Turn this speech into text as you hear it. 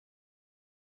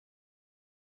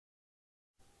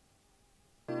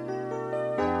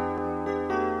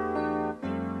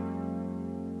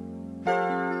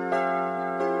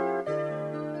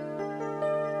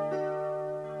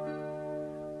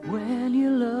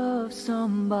love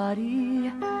somebody,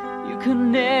 you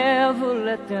can never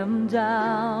let them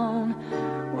down.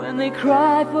 When they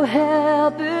cry for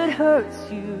help, it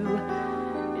hurts you,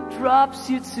 it drops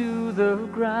you to the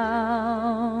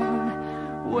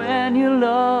ground. When you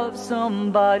love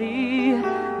somebody,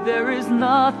 there is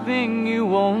nothing you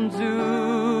won't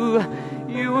do.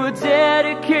 You were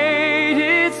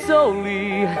dedicated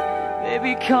solely, they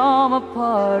become a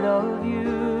part of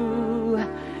you.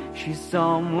 She's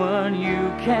someone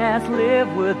you can't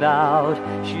live without,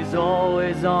 she's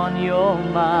always on your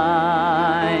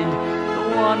mind.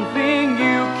 The one thing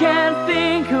you can't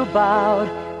think about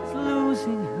is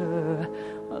losing her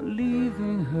or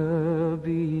leaving her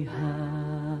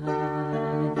behind.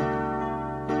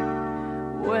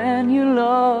 When you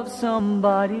love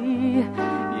somebody,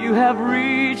 you have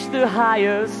reached the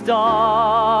highest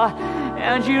star,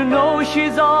 and you know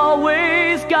she's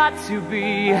always got to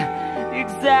be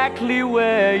exactly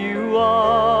where you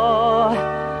are.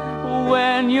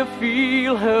 When you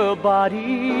feel her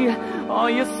body, all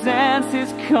your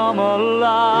senses come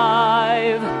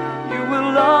alive. You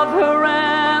will love her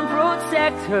and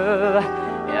protect her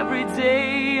every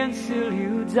day until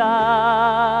you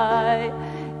die.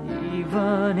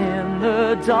 Even in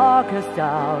the darkest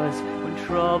hours, when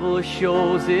trouble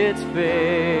shows its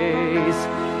face,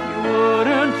 you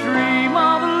wouldn't dream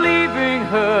of leaving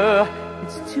her.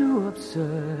 It's too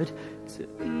absurd to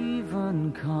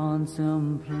even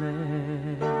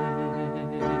contemplate.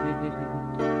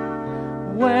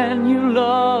 When you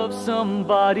love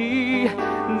somebody,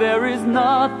 there is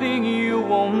nothing you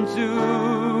won't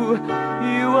do.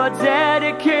 You are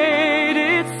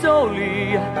dedicated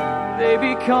solely, they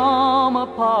become a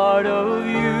part of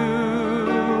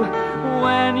you.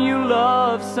 When you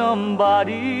love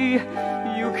somebody,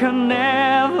 you can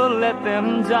never let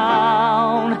them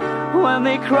down. When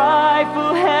they cry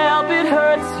for help, it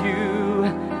hurts you,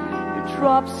 it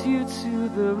drops you to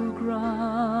the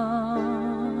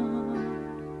ground.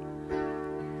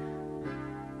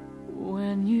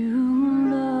 When you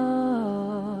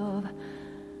love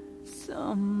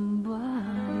somebody.